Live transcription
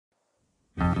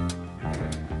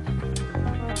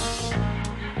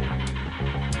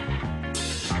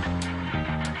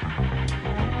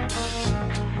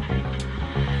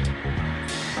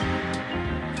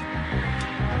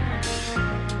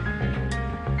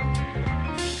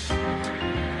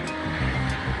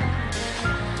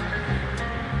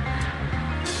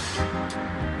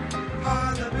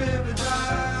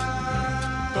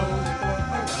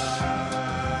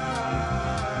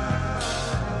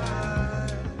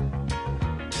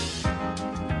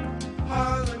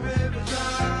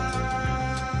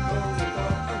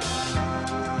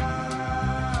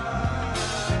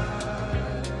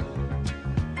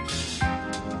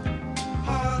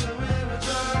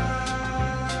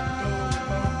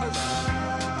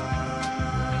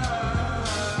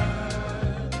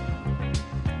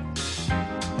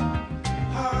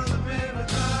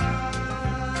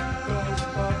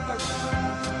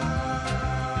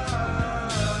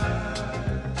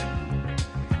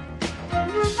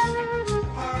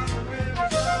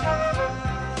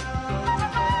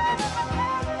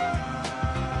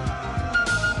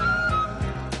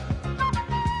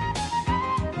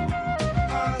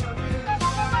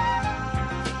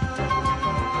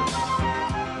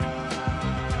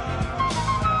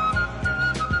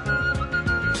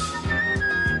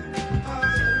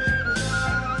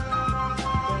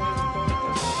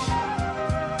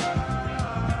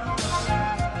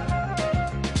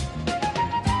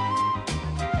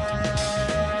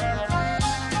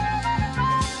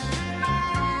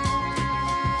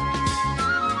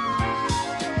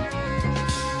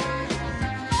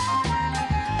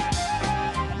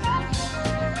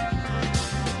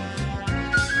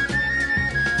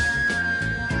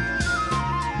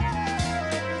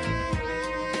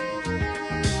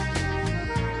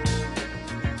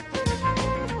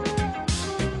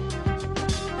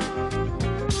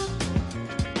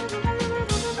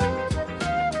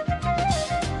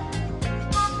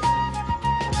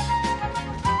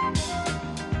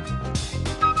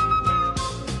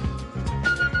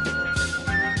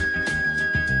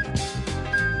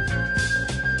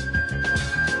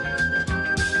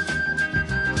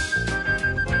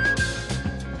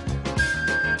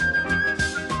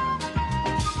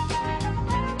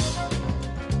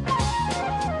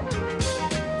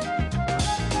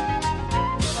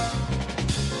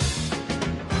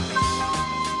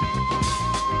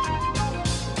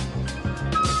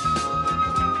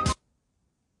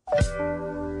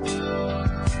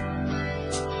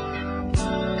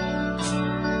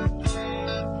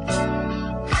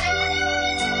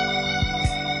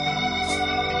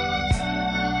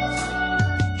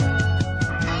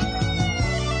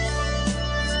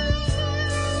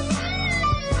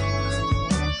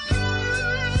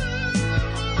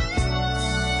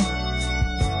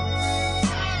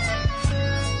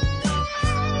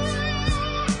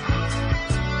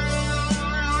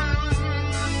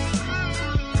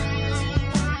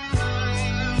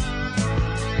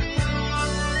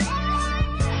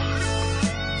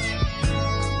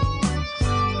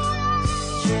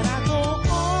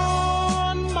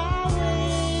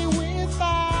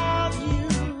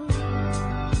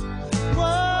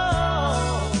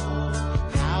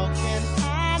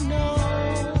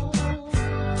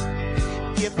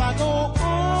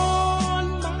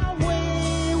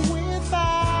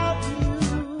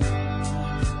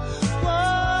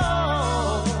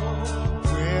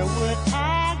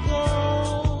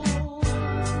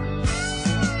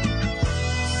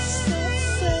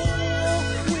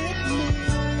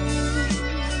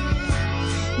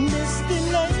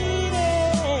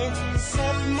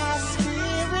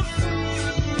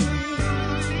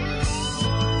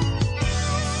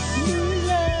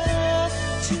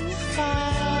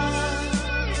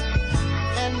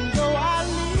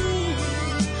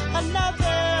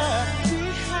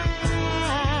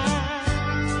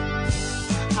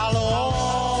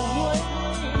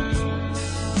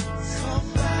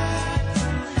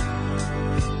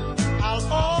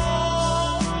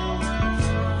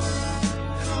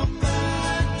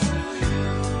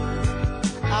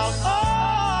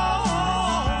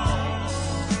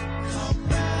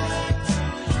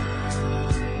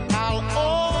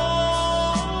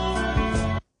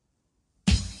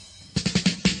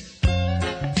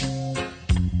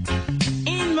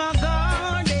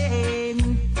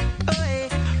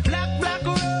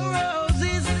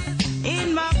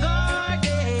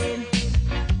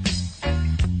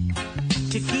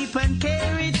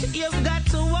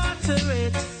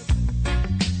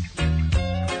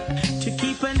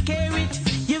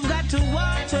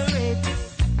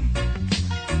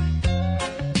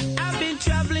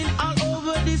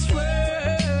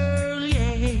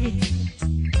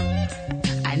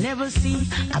never see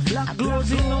a black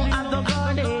rose in no other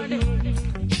garden.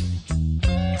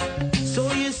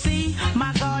 So you see,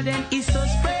 my garden is so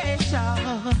special.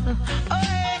 Oh,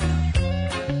 yeah.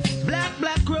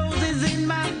 Black roses in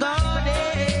my garden.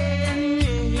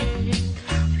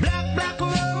 Black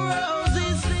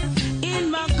roses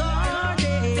in my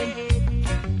garden.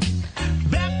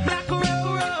 Black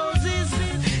roses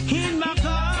in my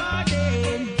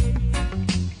garden.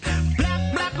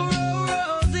 Black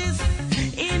roses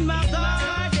in my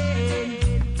garden.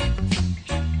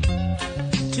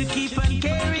 To keep and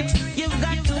care it, you've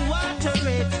got to water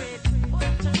it.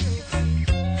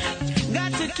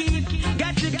 Got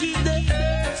to keep the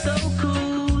earth so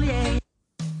cool, yeah.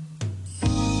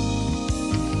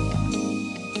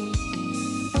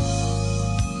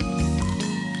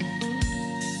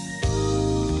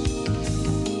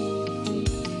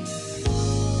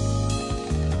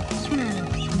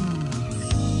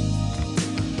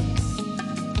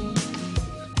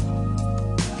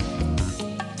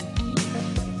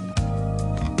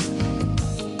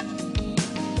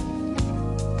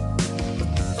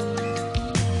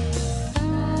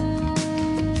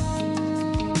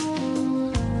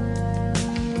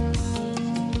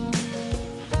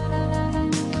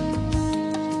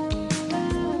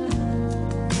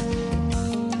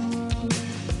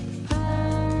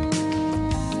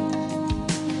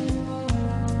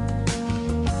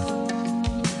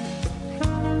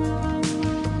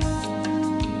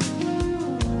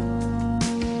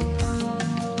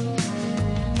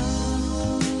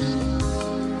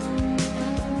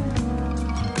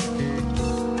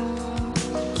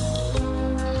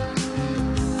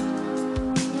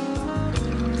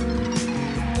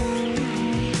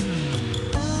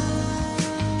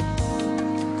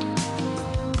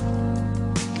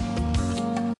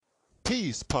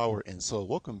 Peace, power, and soul.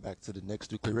 Welcome back to the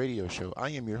Next Nuclear Radio Show. I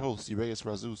am your host, Uraeus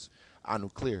Razus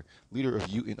Anuclear, leader of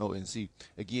UNONC.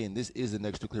 Again, this is the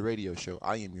Next Nuclear Radio Show.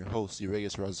 I am your host,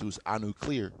 Uraeus Razus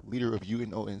Anuclear, leader of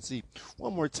UNONC.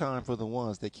 One more time for the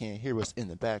ones that can't hear us in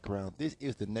the background. This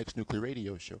is the Next Nuclear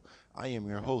Radio Show. I am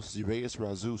your host, Uraeus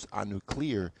Razus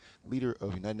Anuclear, leader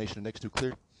of United Nations Next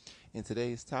Nuclear. And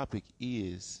today's topic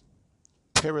is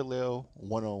Parallel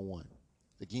 101.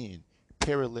 Again,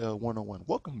 Parallel 101.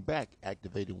 Welcome back,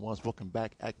 activated ones. Welcome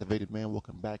back, activated men.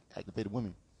 Welcome back, activated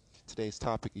women. Today's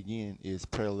topic, again, is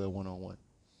Parallel 101.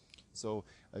 So,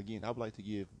 again, I would like to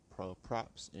give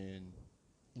props and,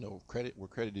 credit where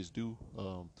credit is due.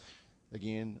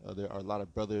 There are a lot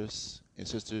of brothers and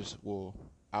sisters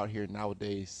out here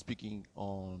nowadays speaking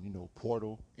on,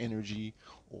 portal energy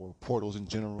or portals in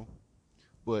general.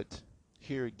 But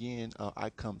here again, I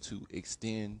come to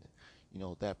extend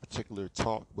that particular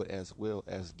talk, but as well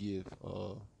as give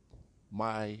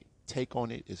my take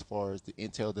on it as far as the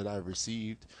intel that I've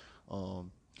received.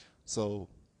 So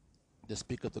to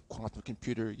speak of the quantum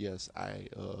computer, yes, I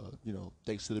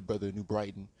thanks to the brother New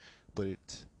Brighton,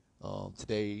 but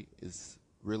today is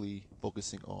really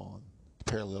focusing on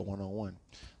Parallel 101.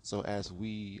 So as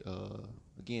we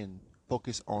again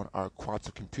focus on our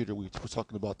quantum computer, we're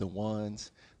talking about the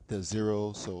ones, the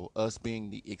zeros, so us being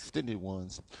the extended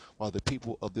ones, while the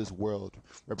people of this world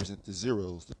represent the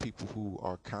zeros, the people who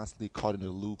are constantly caught in a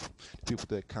loop, the people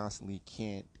that constantly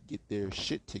can't get their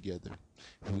shit together,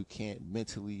 who can't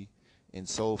mentally and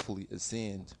soulfully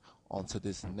ascend onto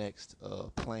this next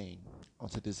plane,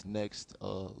 onto this next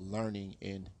learning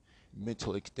and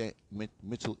mental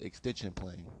extension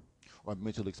plane or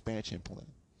mental expansion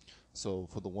plane. So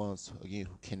for the ones, again,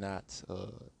 who cannot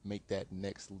make that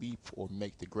next leap or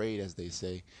make the grade, as they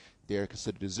say, they're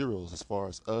considered the zeros. As far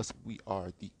as us, we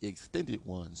are the extended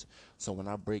ones. So when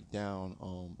I break down,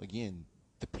 again,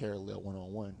 the Parallel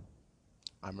 101,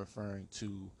 I'm referring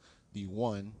to the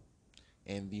one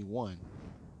and the one.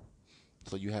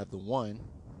 So you have the one,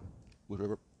 which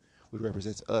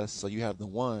represents us. So you have the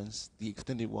ones, the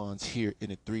extended ones here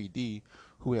in the 3D,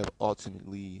 who have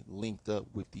ultimately linked up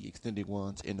with the extended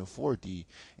ones in the 4D,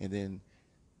 and then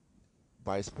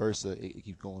vice versa. It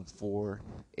keeps going 4,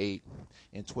 8,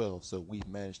 and 12. So we've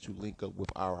managed to link up with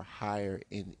our higher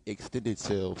and extended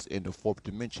selves in the 4th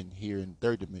dimension here in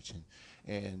 3rd dimension.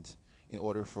 And in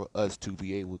order for us to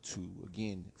be able to,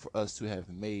 again, for us to have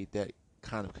made that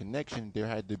kind of connection, there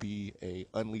had to be a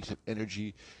unleash of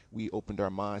energy. We opened our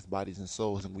minds, bodies, and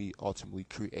souls, and we ultimately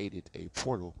created a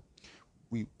portal.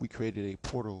 We created a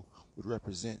portal which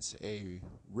represents a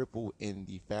ripple in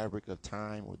the fabric of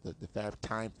time, or the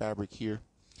time fabric here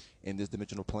in this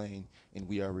dimensional plane, and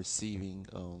we are receiving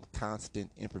constant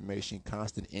information,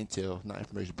 constant intel, not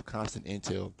information, but constant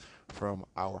intel from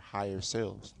our higher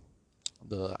selves,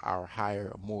 our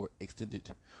higher, more extended,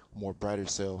 more brighter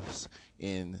selves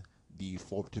in the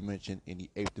fourth dimension, in the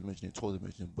eighth dimension, and 12th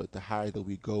dimension. But the higher that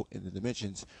we go in the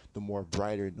dimensions, the more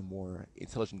brighter and the more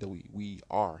intelligent that we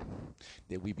are,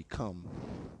 that we become.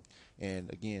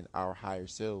 And again, our higher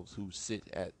selves who sit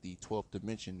at the 12th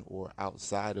dimension or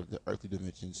outside of the earthly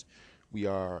dimensions, we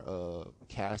are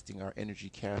casting our energy,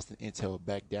 casting intel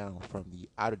back down from the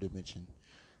outer dimension,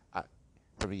 uh,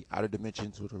 from the outer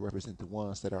dimensions, which will represent the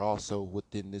ones that are also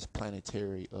within this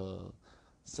planetary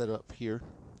setup here,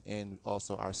 and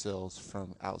also ourselves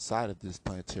from outside of this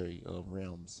planetary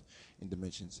realms and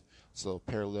dimensions. So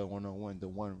parallel 101, the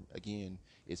one again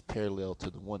is parallel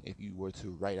to the one if you were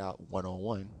to write out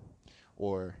 101,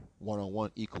 or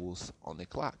 101 equals on the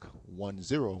clock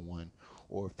 101,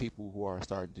 or people who are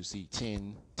starting to see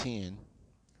 1010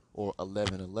 or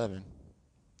 1111.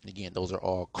 Again, those are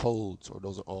all codes, or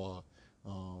those are all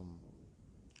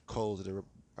codes that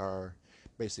are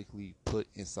basically put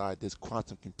inside this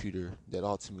quantum computer that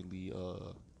ultimately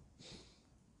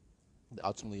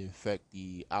affect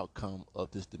the outcome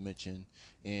of this dimension,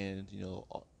 and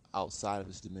outside of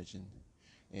this dimension,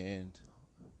 and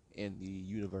in the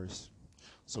universe.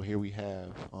 So here we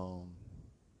have,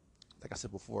 like I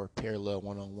said before, parallel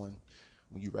 101.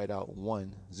 When you write out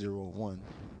 101,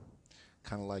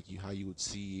 kind of like how you would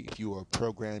see if you are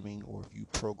programming, or if you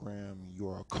program,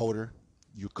 you're a coder.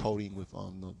 You're coding with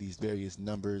these various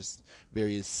numbers,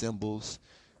 various symbols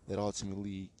that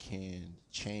ultimately can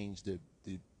change the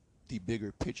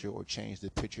bigger picture, or change the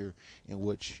picture in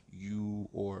which you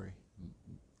or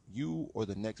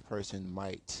the next person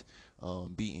might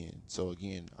be in. So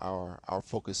again, our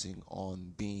focusing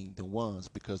on being the ones,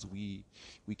 because we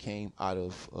came out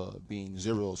of being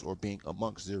zeros, or being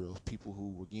amongst zeros, people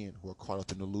who are caught up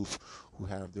in the loop, who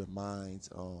have their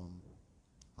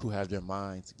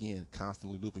minds again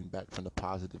constantly looping back from the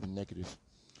positive and negative,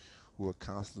 who are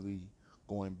constantly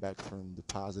going back from the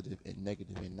positive and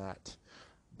negative, and not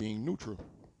being neutral.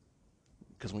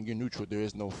 Because when you're neutral, there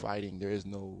is no fighting, there is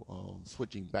no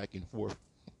switching back and forth.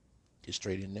 It's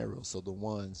straight and narrow. So the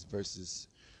ones versus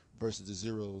the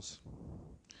zeros,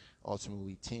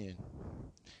 ultimately 10.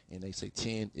 And they say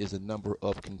 10 is a number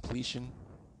of completion,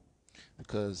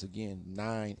 because again,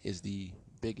 9 is the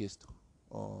biggest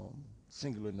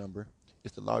singular number.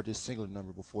 It's the largest singular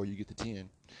number before you get to 10.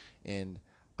 And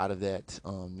out of that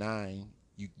 9,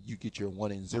 you get your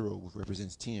 1 and 0, which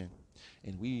represents 10.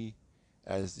 And we,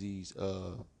 as these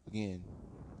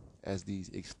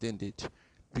extended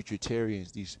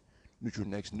futuritarians, these neutral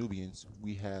next Nubians,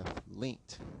 we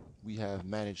have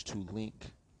managed to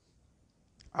link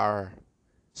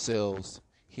ourselves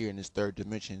here in this third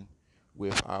dimension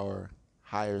with our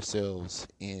higher selves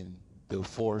in the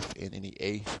fourth, and in the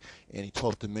eighth, and the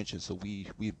 12th dimension. So we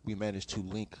managed to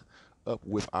link up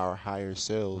with our higher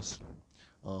selves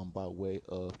by way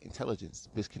of intelligence.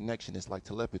 This connection is like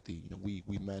telepathy. We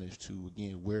managed to,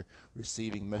 again, we're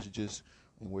receiving messages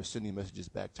and we're sending messages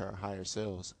back to our higher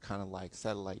selves, kind of like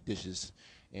satellite dishes,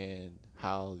 and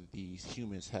how these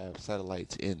humans have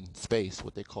satellites in space,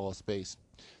 what they call space,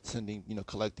 sending,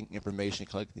 collecting information,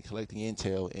 collecting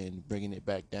intel, and bringing it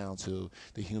back down to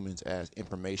the humans as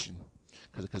information,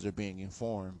 because they're being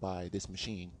informed by this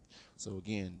machine. So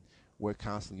again, we're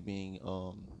constantly being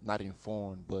not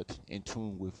informed, but in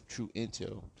tune with true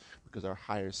intel, because our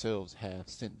higher selves have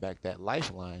sent back that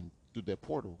lifeline through that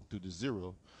portal, through the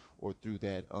zero, or through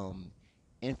that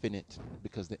infinite,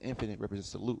 because the infinite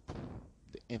represents the loop.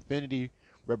 The infinity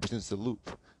represents the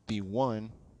loop. The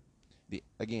one, the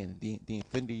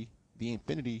infinity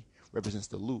represents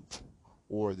the loop,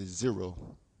 or the zero.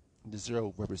 The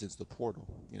zero represents the portal.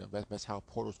 That's how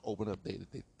portals open up. They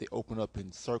open up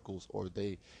in circles, or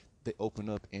they open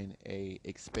up in a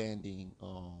expanding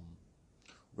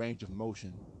range of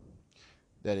motion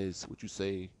that is, what you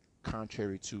say,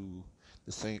 contrary to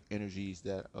the same energies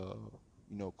that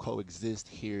coexist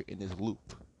here in this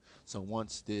loop. So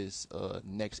once this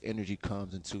next energy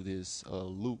comes into this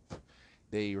loop,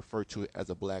 they refer to it as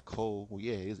a black hole. Well,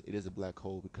 yeah, it is a black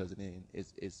hole, because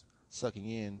it's sucking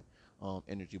in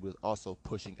energy, but it's also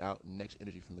pushing out next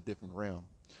energy from a different realm.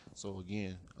 So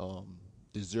again,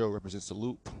 the zero represents the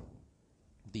loop,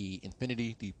 the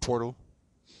infinity, the portal,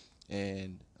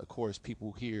 and of course,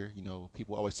 people here,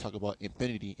 people always talk about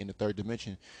infinity in the third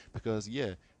dimension, because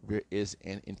there is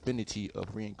an infinity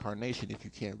of reincarnation if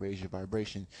you can't raise your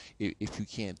vibration, if you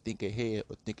can't think ahead,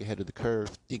 or think ahead of the curve,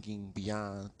 thinking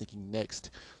beyond, thinking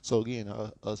next. So again,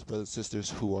 us brothers and sisters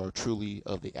who are truly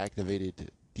of the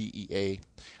activated DEA,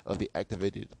 of the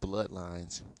activated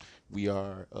bloodlines, we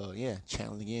are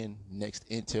channeling in next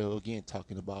intel, again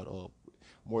talking about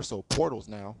more so portals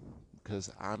now,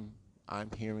 because I'm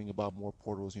hearing about more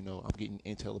portals. I'm getting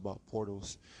intel about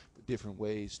portals, different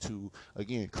ways to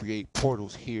again create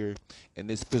portals here in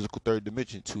this physical third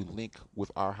dimension to link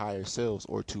with our higher selves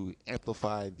or to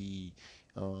amplify the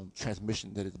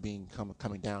transmission that is being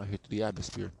coming down here through the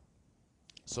atmosphere.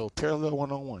 So parallel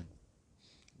 101,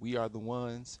 we are the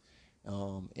ones,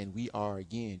 and we are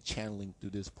again channeling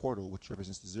through this portal, which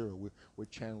represents the zero. We're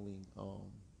channeling,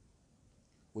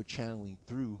 we're channeling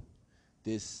through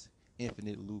this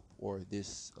infinite loop or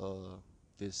this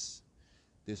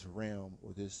this realm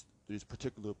or this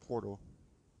particular portal,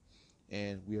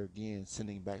 and we are again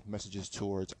sending back messages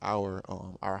towards our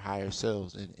higher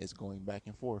selves, and it's going back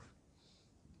and forth.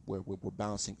 We're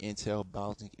bouncing intel,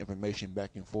 bouncing information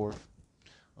back and forth.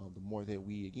 The more that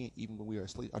we, again, even when we are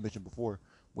asleep, I mentioned before,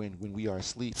 when we are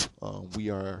asleep,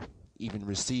 we are even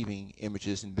receiving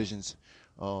images and visions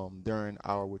during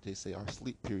what they say, our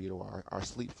sleep period or our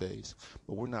sleep phase.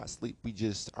 But we're not asleep. We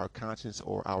just, our conscience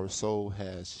or our soul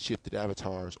has shifted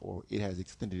avatars, or it has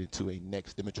extended into a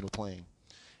next dimensional plane.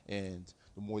 And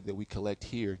the more that we collect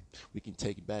here, we can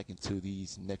take it back into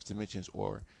these next dimensions,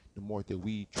 or the more that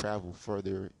we travel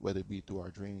further, whether it be through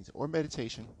our dreams or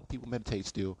meditation. People meditate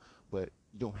still, but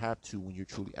you don't have to when you're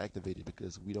truly activated,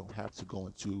 because we don't have to go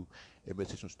into a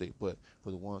meditational state. But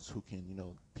for the ones who can,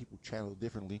 people channel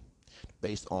differently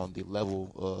based on the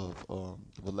level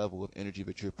of energy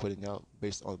that you're putting out,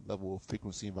 based on the level of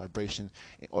frequency and vibration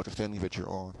and ultra that you're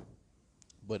on.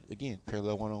 But again,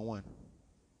 parallel 101.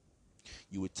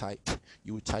 You would type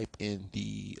in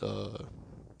the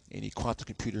quantum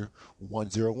computer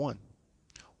 101,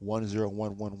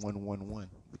 1011111,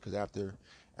 because after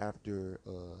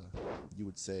you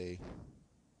would say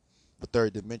the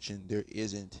third dimension, there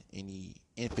isn't any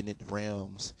infinite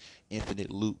realms, infinite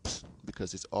loops,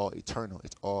 because it's all eternal.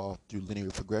 It's all through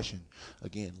linear progression.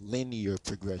 Again, linear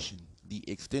progression. The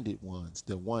extended ones,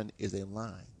 the one is a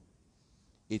line.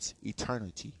 It's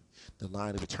eternity. The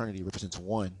line of eternity represents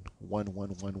one, one, one,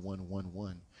 one, one, one,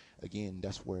 one. Again,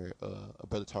 that's where a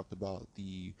brother talked about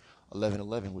the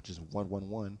 1111, which is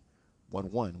 111,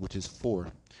 11, which is 4,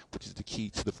 which is the key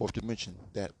to the fourth dimension.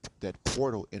 That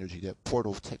portal energy, that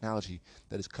portal technology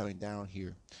that is coming down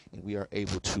here, and we are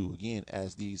able to, again,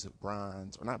 as these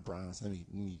bronze, or not bronze, let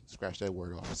me scratch that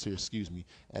word off. So excuse me,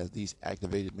 as these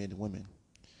activated men and women,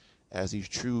 as these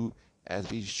true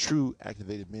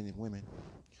activated men and women,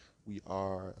 we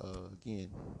are again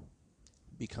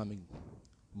becoming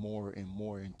more and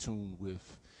more in tune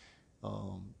with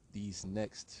these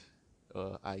next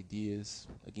ideas.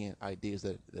 Again, ideas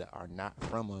that are not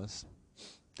from us,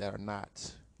 that are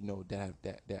not,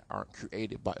 that aren't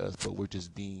created by us, but we're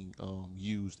just being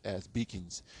used as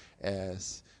beacons,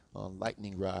 as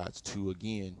lightning rods to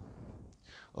again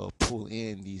pull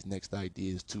in these next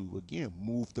ideas to again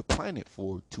move the planet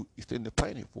forward, to extend the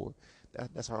planet forward.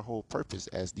 That's our whole purpose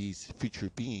as these future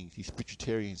beings, these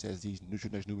futuritarians, as these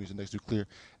neutral, next nuclear, next nuclear,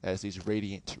 as these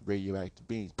radiant, radioactive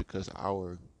beings, because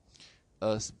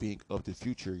us being of the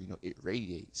future, it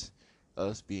radiates.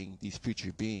 Us being these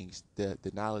future beings, the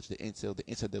knowledge, the intel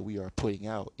that we are putting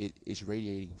out, it is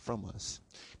radiating from us.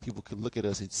 People can look at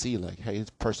us and see like, hey, this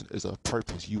person is a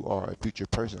purpose. You are a future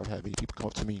person. I'm having people come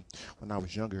up to me when I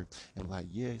was younger and like,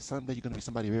 yeah, someday you're gonna be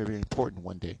somebody very, very important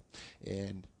one day,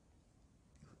 and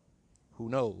who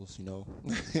knows,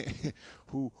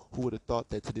 who would have thought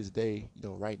that to this day,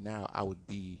 right now I would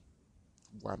be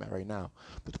where I'm at right now.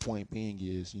 But the point being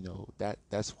is,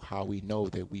 that's how we know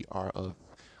that we are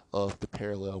of the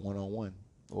parallel 101,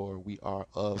 or we are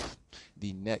of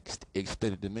the next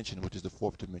extended dimension, which is the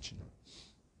fourth dimension.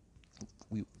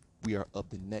 We are of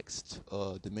the next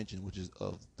dimension, which is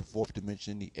of the fourth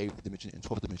dimension, the eighth dimension, and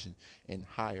 12th dimension, and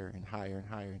higher and higher and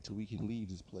higher until we can leave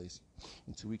this place,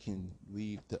 until we can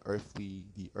leave the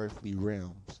earthly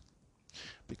realms,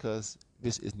 because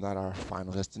this is not our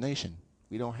final destination.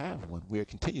 We don't have one. We are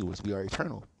continuous. We are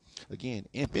eternal. Again,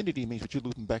 infinity means that you're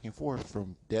looping back and forth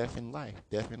from death and life,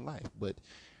 But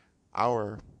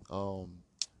our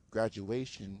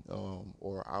graduation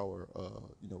or our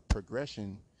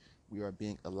progression, we are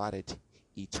being allotted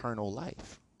eternal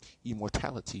life,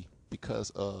 immortality, because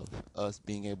of us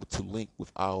being able to link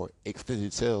with our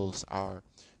extended selves, our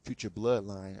future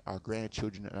bloodline, our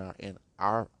grandchildren, and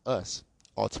our us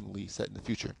ultimately set in the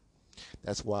future.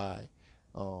 That's why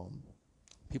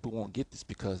people won't get this,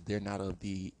 because they're not of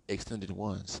the extended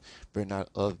ones. They're not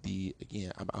of the,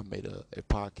 again, I made a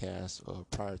podcast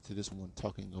prior to this one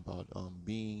talking about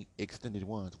being extended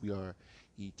ones. We are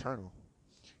eternal.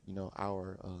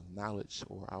 Our knowledge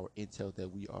or our intel that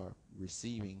we are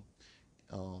receiving,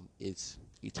 it's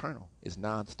eternal. It's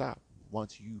nonstop.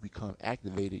 Once you become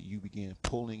activated, you begin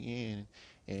pulling in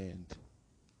and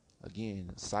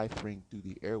again, ciphering through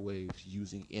the airwaves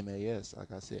using MAS,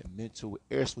 like I said, mental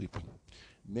air sweeping,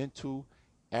 mental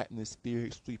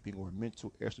atmospheric sweeping, or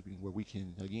mental air sweeping, where we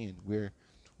can, again, where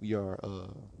we are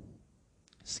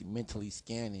mentally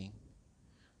scanning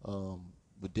um,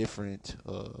 the different,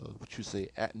 what you say,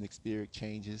 atmospheric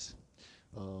changes,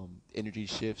 energy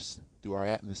shifts through our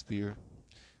atmosphere,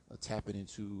 tapping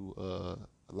into a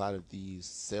lot of these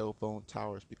cell phone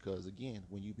towers, because again,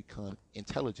 when you become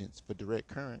intelligence for direct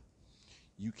current,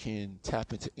 you can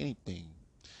tap into anything.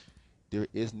 There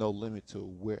is no limit to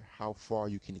where how far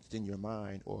you can extend your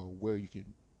mind or where you can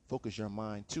focus your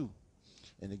mind to.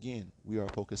 And again, we are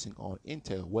focusing on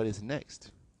intel. What is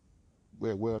next?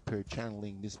 We're up here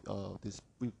channeling this,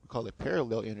 we call it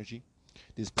parallel energy.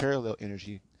 This parallel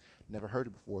energy, never heard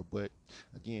it before, but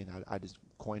again, I just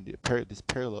coined it this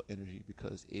parallel energy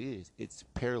because it's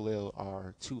parallel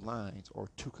are two lines or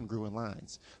two congruent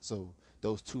lines. So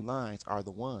those two lines are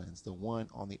the one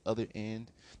on the other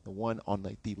end, the one on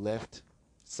the left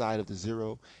side of the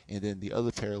zero, and then the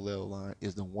other parallel line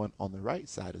is the one on the right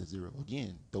side of the zero.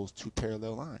 Again, those two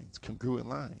parallel lines, congruent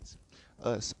lines.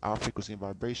 Us, our frequency and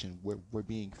vibration, we're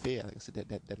being fed, like I said,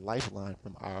 that lifeline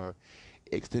from our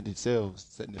extended selves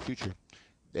set in the future.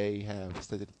 They have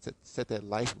set that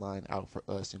lifeline out for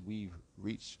us, and we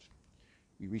reached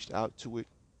out to it.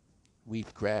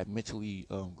 We've mentally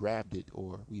grabbed it,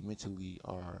 or we mentally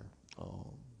are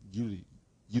um,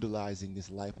 utilizing this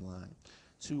lifeline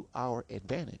to our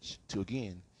advantage, to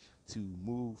again, to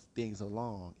move things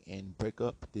along and break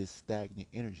up this stagnant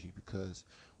energy, because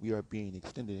we are being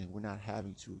extended and we're not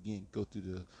having to again go through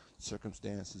the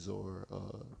circumstances, or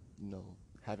you know,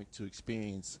 having to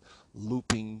experience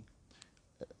looping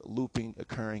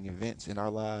occurring events in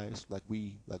our lives.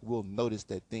 We'll notice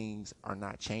that things are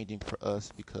not changing for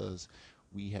us because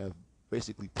we have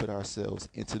basically put ourselves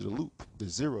into the loop, the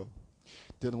zero,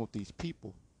 dealing with these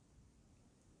people,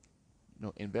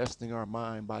 investing our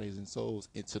mind, bodies, and souls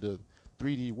into the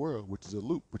 3D world, which is a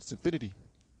loop, which is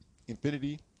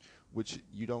infinity, which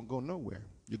you don't go nowhere.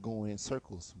 You're going in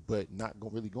circles, but not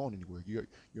really going anywhere.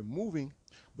 You're moving,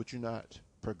 but you're not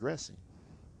progressing.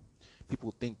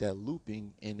 People think that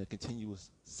looping in a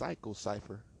continuous cycle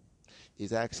cipher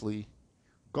is actually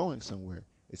going somewhere.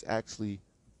 It's actually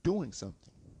doing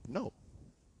something. No.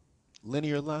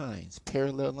 Linear lines,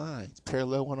 parallel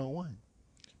 101,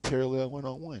 parallel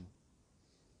 101,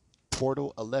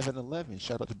 portal 1111.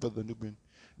 Shout out to Brother New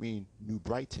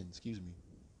Brighton, excuse me.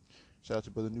 Shout out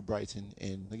to Brother New Brighton.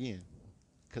 And again,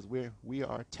 because we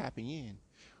are tapping in,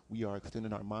 we are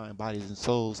extending our mind, bodies, and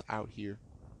souls out here.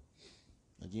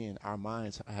 Again, our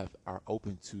minds are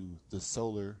open to the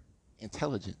solar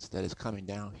intelligence that is coming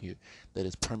down here, that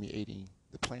is permeating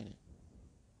the planet.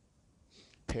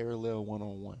 Parallel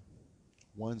 101,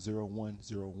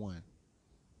 10101.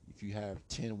 If you have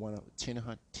 10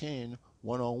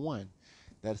 101,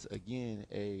 that's again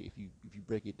if you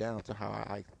break it down to how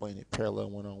I explain it, parallel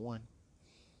 101.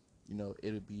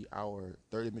 It'll be our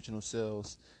third dimensional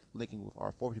cells linking with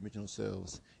our fourth dimensional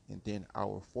cells, and then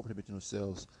our fourth dimensional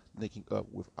cells linking up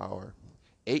with our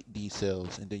 8D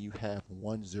cells, and then you have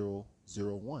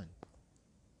 1001,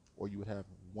 or you would have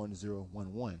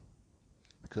 1011,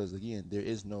 because again, there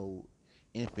is no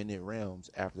infinite realms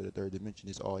after the third dimension.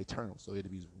 It's all eternal. So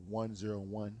it'll be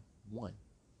 1011,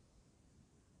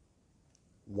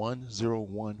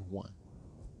 1011.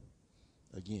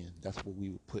 Again, that's what we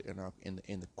would put in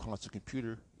the quantum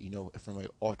computer. From an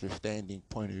ultra-standing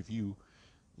point of view,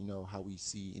 how we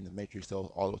see in the matrix,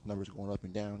 all those numbers going up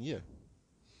and down. Yeah,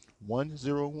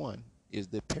 101 is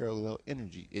the parallel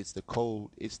energy. It's the code.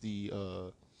 It's the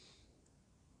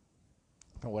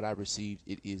from what I received,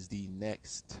 it is the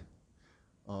next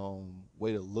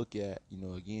way to look at,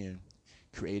 again,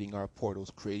 creating our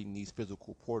portals, creating these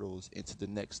physical portals into the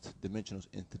next dimensionals,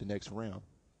 into the next realm.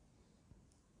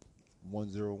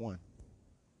 101.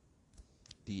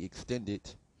 The extended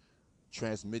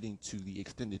transmitting to the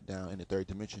extended down in the third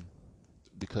dimension,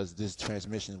 because this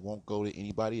transmission won't go to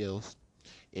anybody else.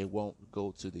 It won't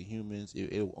go to the humans.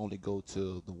 It will only go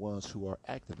to the ones who are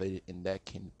activated and that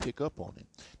can pick up on it,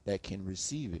 that can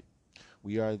receive it.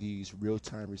 We are these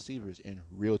real-time receivers and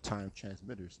real-time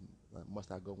transmitters.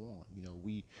 Must I go on?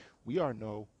 We are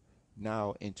now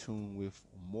in tune with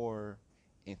more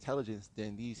intelligence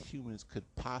than these humans could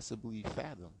possibly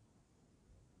fathom.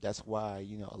 That's why,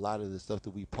 a lot of the stuff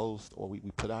that we post or we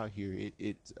put out here,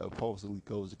 it supposedly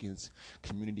goes against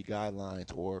community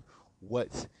guidelines or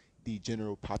what the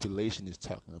general population is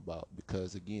talking about,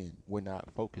 because again, we're not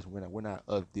focused. We're not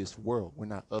of this world. We're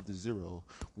not of the zero.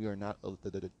 We are not of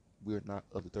the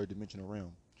third dimensional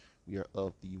realm. We are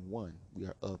of the one. We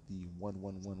are of the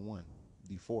 1111,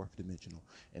 the fourth dimensional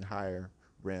and higher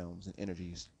realms and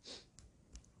energies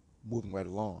moving right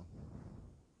along.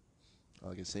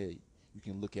 Like I said, you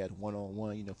can look at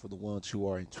one-on-one, for the ones who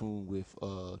are in tune with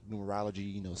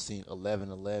numerology, seeing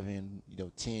 1111,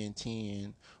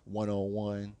 1010,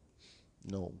 101,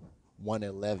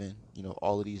 111,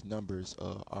 all of these numbers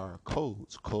are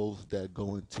codes that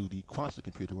go into the quantum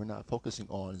computer. We're not focusing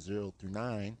on 0 through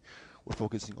 9. We're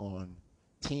focusing on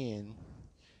 10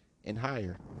 and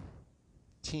higher.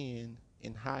 10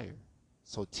 and higher.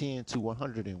 So 10 to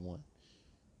 101.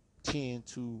 10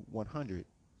 to 100.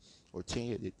 Or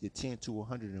 10 to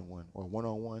 101. Or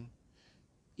 101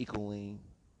 equaling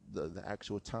the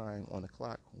actual time on the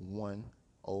clock,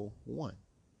 101.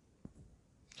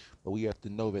 But we have to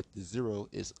know that the zero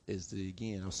is the,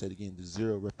 again, I'll say it again, the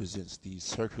zero represents the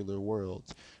circular world,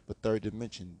 the third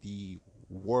dimension, the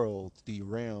world, the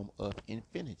realm of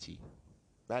infinity.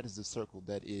 That is the circle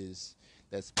that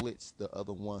splits the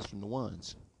other ones from the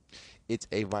ones. It's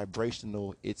a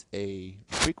vibrational, it's a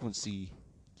frequency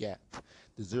gap.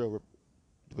 The zero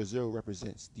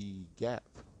represents the gap,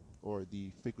 or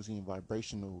the frequency and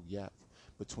vibrational gap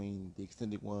between the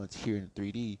extended ones here in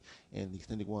 3D and the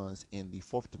extended ones in the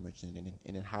fourth dimension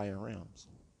and in higher realms.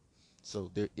 So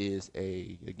there is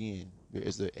a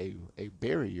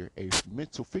barrier, a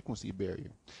mental frequency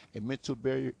barrier, a mental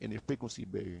barrier and a frequency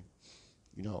barrier.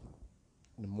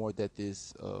 The more that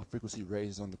this frequency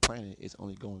raises on the planet, it's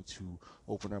only going to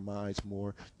open our minds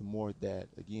more. The more that,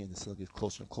 again, the sun gets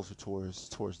closer and closer towards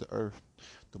the earth,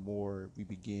 the more we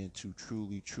begin to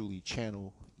truly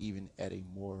channel, even at a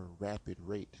more rapid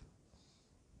rate,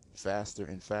 faster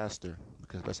and faster,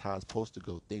 because that's how it's supposed to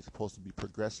go. Things are supposed to be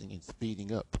progressing and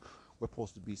speeding up. We're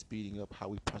supposed to be speeding up how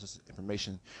we process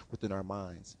information within our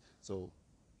minds. So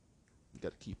we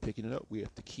got to keep picking it up. We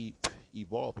have to keep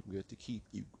evolving. We have to keep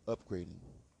upgrading.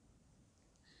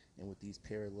 And with these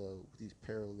parallel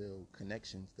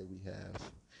connections that we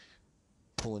have,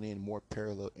 pulling in more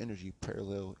parallel energy,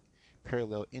 parallel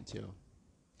intel.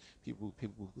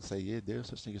 People say, yeah, there's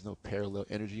such thing as no parallel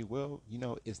energy. Well,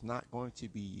 it's not going to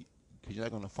be, because you're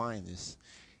not going to find this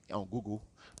on Google,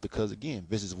 because again,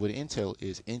 this is what Intel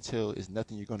is. Intel is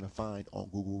nothing you're going to find on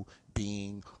Google,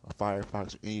 Bing, or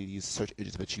Firefox, or any of these search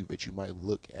engines that you might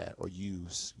look at or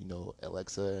use,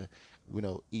 Alexa,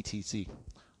 etc.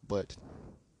 But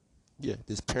yeah,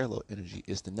 this parallel energy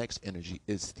is the next energy.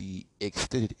 It's the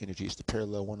extended energy. It's the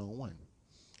parallel one-on-one.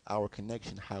 Our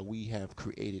connection, how we have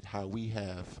created, how we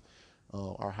have,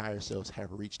 our higher selves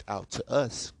have reached out to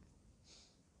us.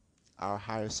 Our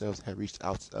higher selves have reached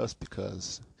out to us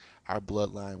because our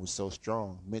bloodline was so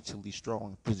strong, mentally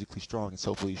strong, physically strong, and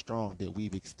socially strong, that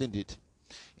we've extended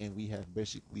and we have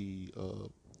basically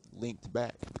linked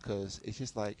back. Because it's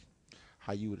just like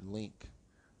how you would link,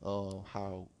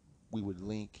 how we would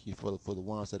link for the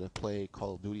ones that have played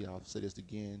Call of Duty. I'll say this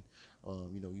again.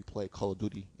 You play Call of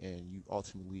Duty and you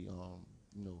ultimately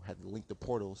had to link the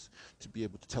portals to be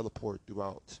able to teleport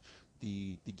throughout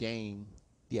the game,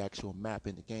 the actual map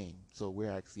in the game. So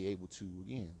we're actually able to,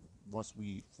 again, once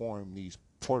we form these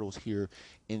portals here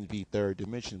in the third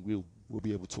dimension, we'll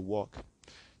be able to walk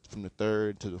from the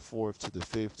third to the fourth to the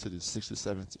fifth to the sixth to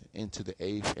seventh into the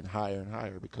eighth and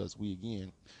higher, because we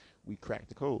cracked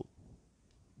the code.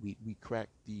 We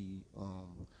cracked the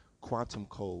quantum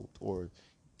code, or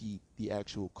the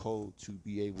actual code to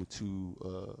be able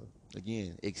to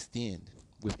again extend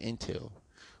with Intel.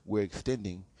 We're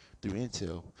extending through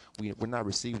Intel. We're not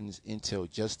receiving this Intel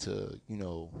just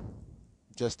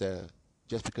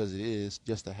because it is,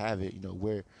 just to have it.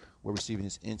 We're receiving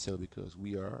this Intel because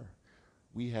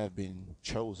we have been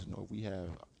chosen, or we have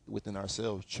within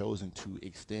ourselves chosen to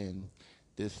extend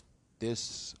this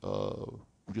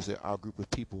we just say our group of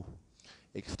people,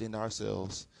 extend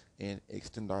ourselves and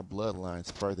extend our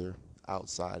bloodlines further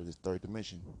outside of this third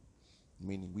dimension.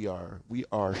 Meaning we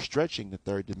are stretching the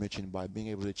third dimension by being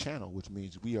able to channel, which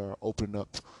means we are opening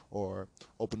up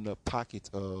pockets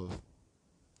of,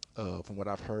 from what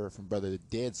I've heard from Brother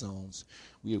Dead Zones,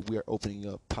 we are opening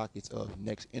up pockets of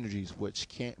next energies which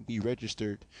can't be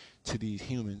registered to these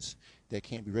humans. That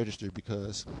can't be registered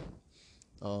because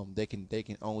they're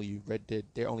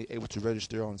only able to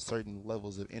register on certain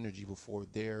levels of energy before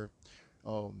their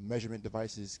measurement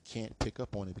devices can't pick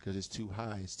up on it, because it's too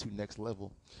high, it's too next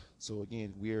level. So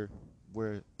again, we're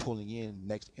pulling in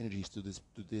next energies through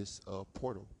this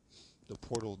portal, the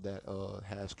portal that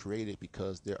has created,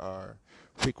 because there are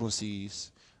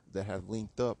frequencies that have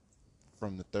linked up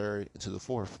from the third to the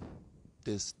fourth.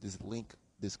 This link,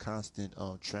 this constant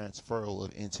transferal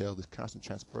of intel, this constant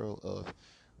transferal of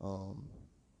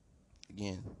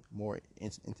again, more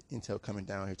intel coming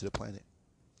down here to the planet.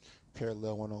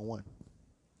 Parallel one-on-one.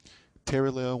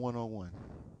 Parallel 101.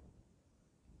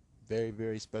 Very,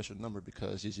 very special number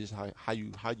because it's just how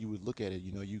you would look at it.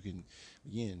 You know, you can,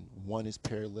 again, one is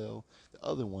parallel, the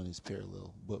other one is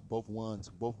parallel, but both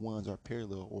ones are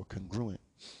parallel or congruent.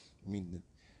 I mean,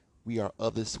 we are,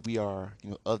 of the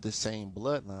same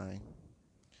bloodline.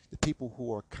 The people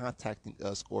who are contacting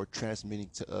us or transmitting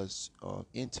to us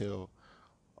intel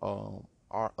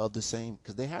are of the same,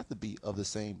 because they have to be of the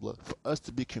same blood for us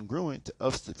to be congruent,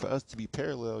 for us to be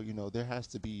parallel. There has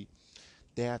to be,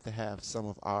 they have to have some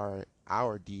of our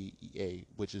DEA,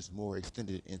 which is more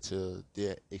extended into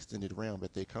their extended realm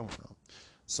that they come from.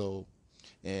 So,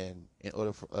 and in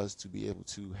order for us to be able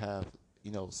to have,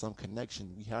 some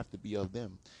connection, we have to be of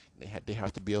them. They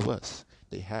have to be of us.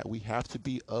 We have to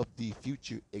be of the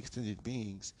future extended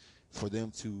beings for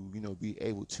them to, be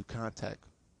able to contact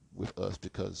with us,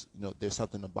 because there's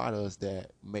something about us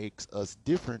that makes us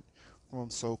different from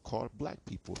so-called black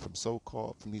people,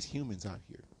 from these humans out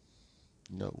here.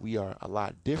 We are a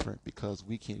lot different because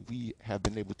we have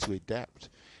been able to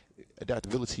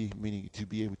adaptability, meaning to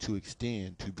be able to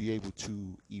extend, to be able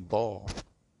to evolve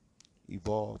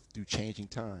through changing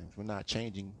times. We're not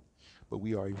changing, but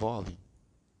we are evolving.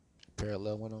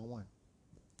 Parallel 101,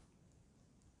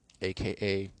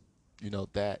 aka,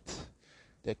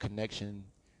 that connection,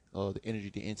 the energy,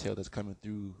 the intel that's coming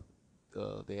through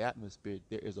the atmosphere.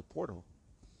 There is a portal.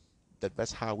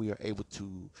 That's how we are able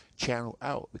to channel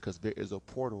out, because there is a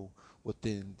portal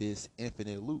within this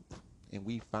infinite loop, and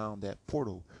we found that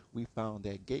portal. We found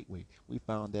that gateway. We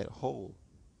found that hole.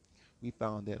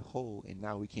 And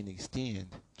now we can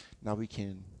extend. Now we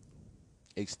can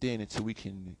extend until we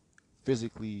can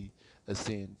physically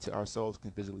ascend, to our souls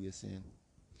can physically ascend,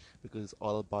 because it's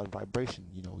all about vibration.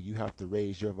 You have to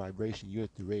raise your vibration. You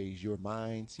have to raise your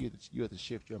minds. You have to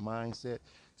shift your mindset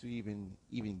to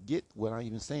even get what I'm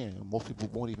even saying. Most people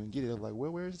won't even get it. They're like,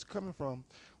 where is this coming from?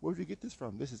 Where did you get this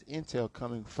from? This is intel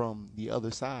coming from the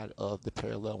other side of the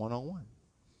parallel 101.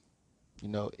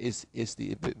 This is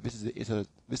the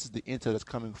intel that's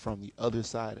coming from the other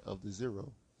side of the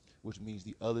zero, which means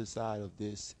the other side of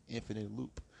this infinite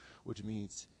loop, which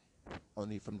means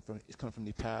it's coming from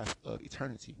the path of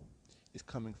eternity. It's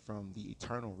coming from the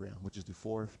eternal realm, which is the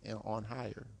fourth and on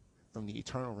higher. From the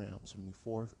eternal realms, from the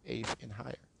fourth, eighth, and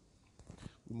higher.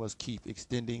 We must keep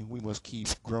extending. We must keep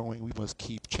growing. We must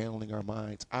keep channeling our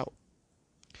minds out.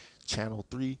 Channel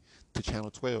 3 to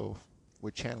channel 12. We're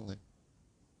channeling.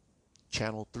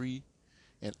 Channel 3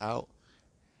 and out,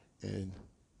 and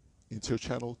into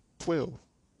channel 12.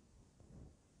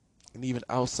 And even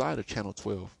outside of channel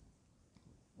 12.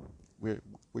 We're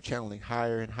channeling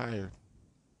higher and higher.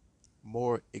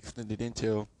 More extended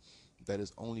intel that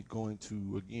is only going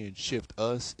to, again, shift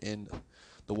us, and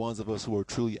the ones of us who are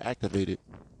truly activated.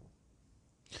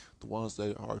 The ones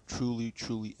that are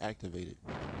truly activated.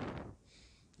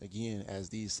 Again,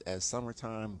 as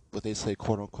summertime, what they say,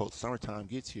 quote unquote, summertime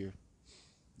gets here,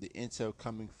 the intel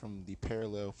coming from the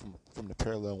parallel, from the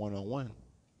parallel 101,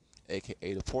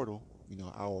 aka the portal,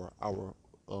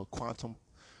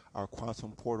 our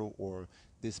quantum portal, or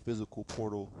this physical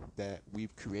portal that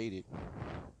we've created,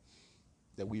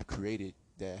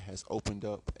 that has opened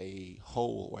up a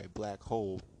hole, or a black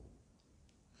hole,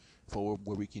 for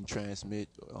where we can transmit,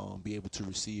 be able to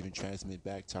receive and transmit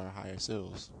back to our higher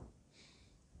selves.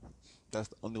 That's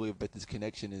the only way that this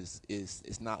connection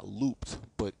is not looped,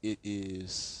 but it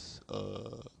is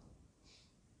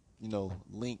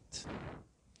linked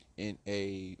in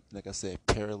a, like I said,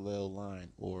 parallel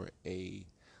line, or a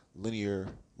linear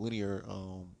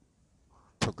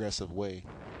progressive way.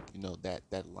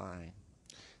 That line,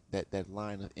 that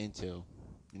line of intel,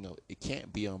 it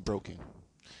can't be unbroken.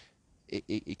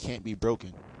 It can't be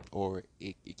broken, or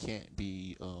it can't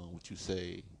be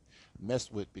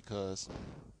messed with, because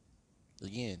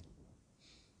again,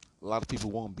 a lot of people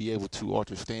won't be able to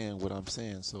understand what I'm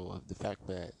saying. So the fact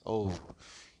that,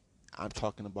 I'm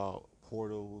talking about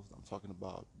portals, I'm talking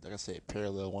about, like I said,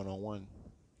 parallel 101,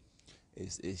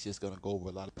 it's just gonna go over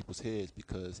a lot of people's heads,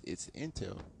 because it's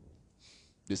intel.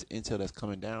 This intel that's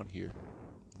coming down here,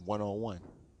 101,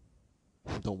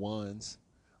 the ones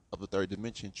of the third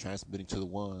dimension transmitting to the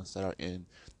ones that are in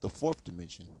the fourth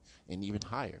dimension and even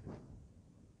higher.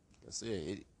 Like I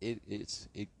said,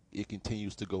 it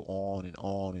continues to go on and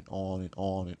on and on and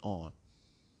on and on.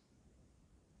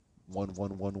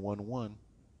 11111, 101,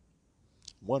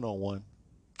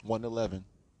 111,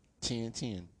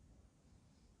 1010.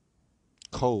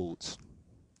 Codes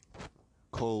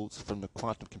from the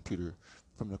quantum computer,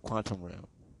 from the quantum realm.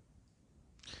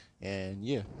 And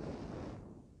yeah,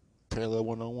 parallel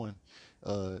 101.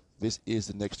 This is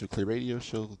the Next Nuclear Radio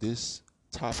Show. This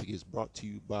topic is brought to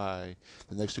you by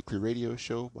the Next Nuclear Radio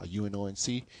Show, by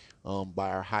UNONC, by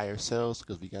our higher selves,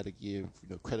 because we got to give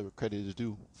credit where credit is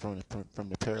due from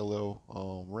the parallel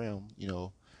realm,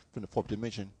 from the fourth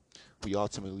dimension. We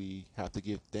ultimately have to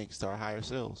give thanks to our higher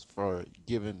selves for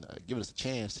giving us a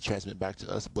chance to transmit back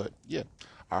to us. But yeah,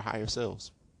 our higher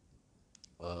selves.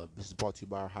 This is brought to you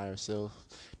by our higher self,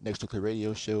 Next Nuclear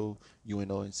Radio Show,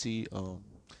 UNONC.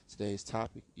 Today's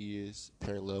topic is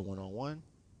Parallel One-on-One.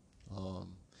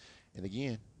 And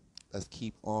again, let's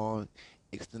keep on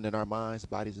extending our minds,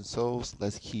 bodies, and souls.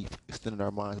 Let's keep extending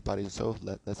our minds, bodies, and souls.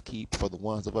 Let's keep, for the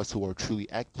ones of us who are truly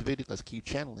activated, let's keep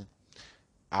channeling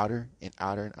outer and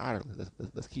outer and outer.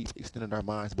 Let's keep extending our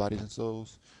minds, bodies, and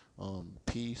souls.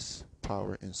 Peace,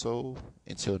 power, and soul.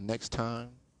 Until next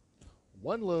time,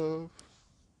 one love.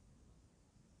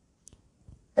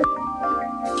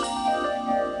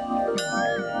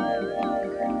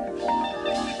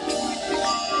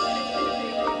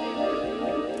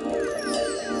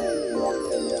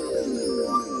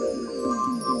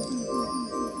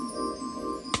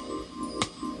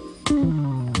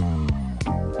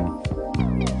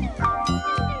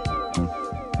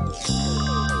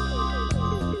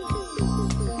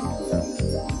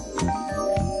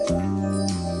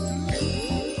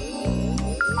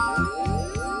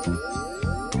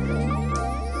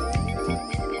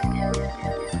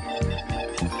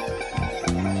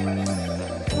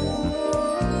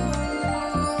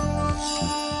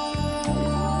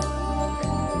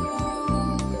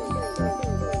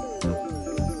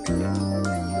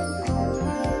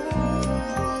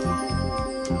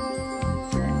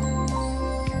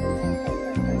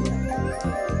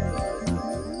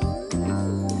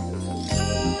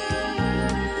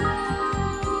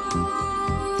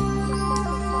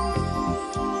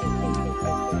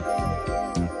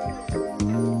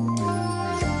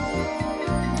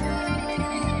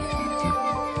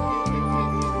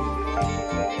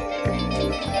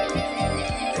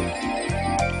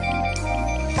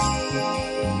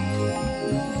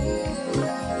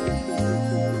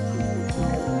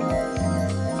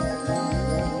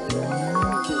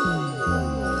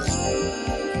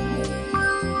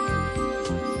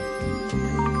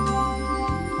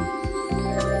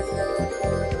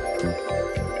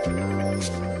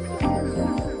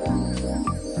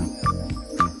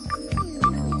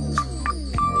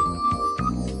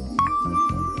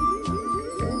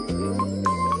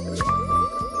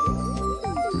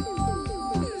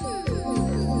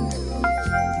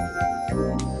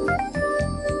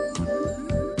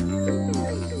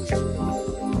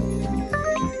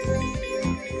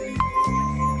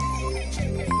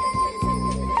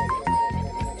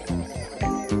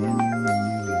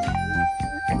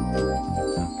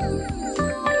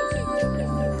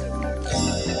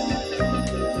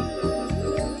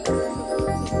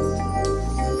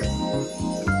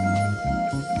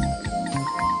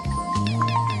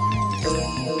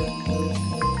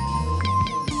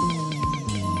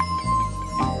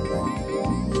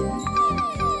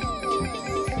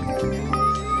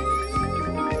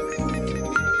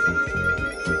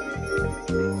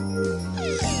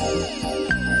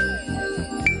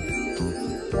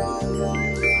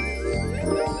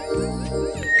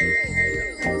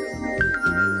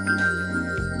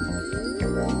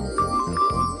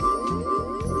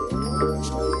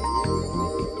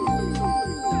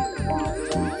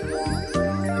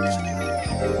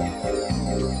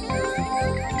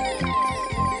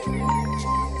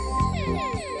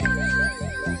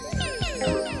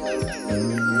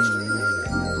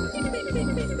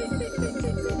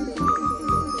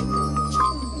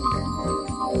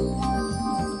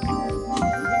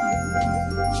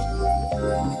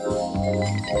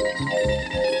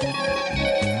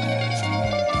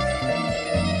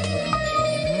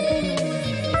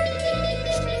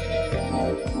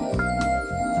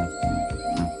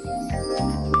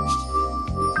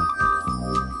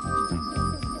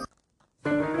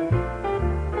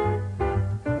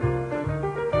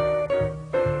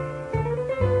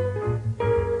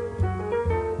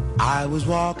 I was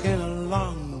walking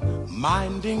along,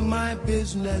 minding my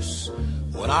business,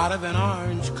 when out of an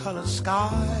orange-colored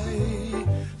sky,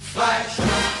 flash,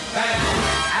 bam,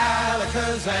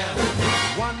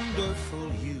 alakazam,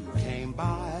 wonderful you came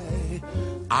by.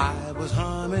 I was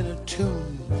humming a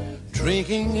tune,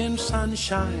 drinking in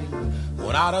sunshine,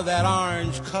 when out of that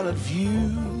orange-colored view,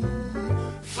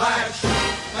 flash,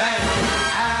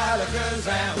 bam,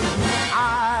 alakazam,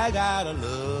 I gotta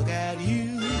look at you.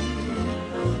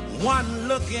 One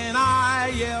look and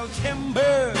I yelled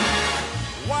timber,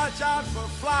 watch out for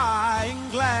flying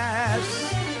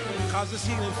glass. Cause the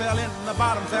ceiling fell in and the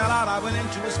bottom fell out. I went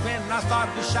into a spin and I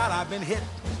started to shout, I've been hit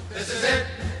This is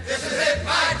it,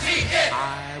 my T-It.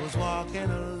 I was walking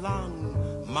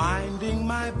along, minding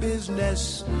my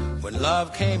business, when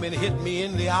love came and hit me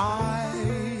in the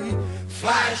eye.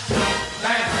 Flash,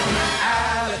 bam,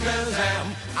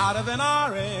 alakazam, out of an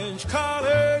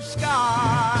orange-colored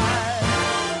sky.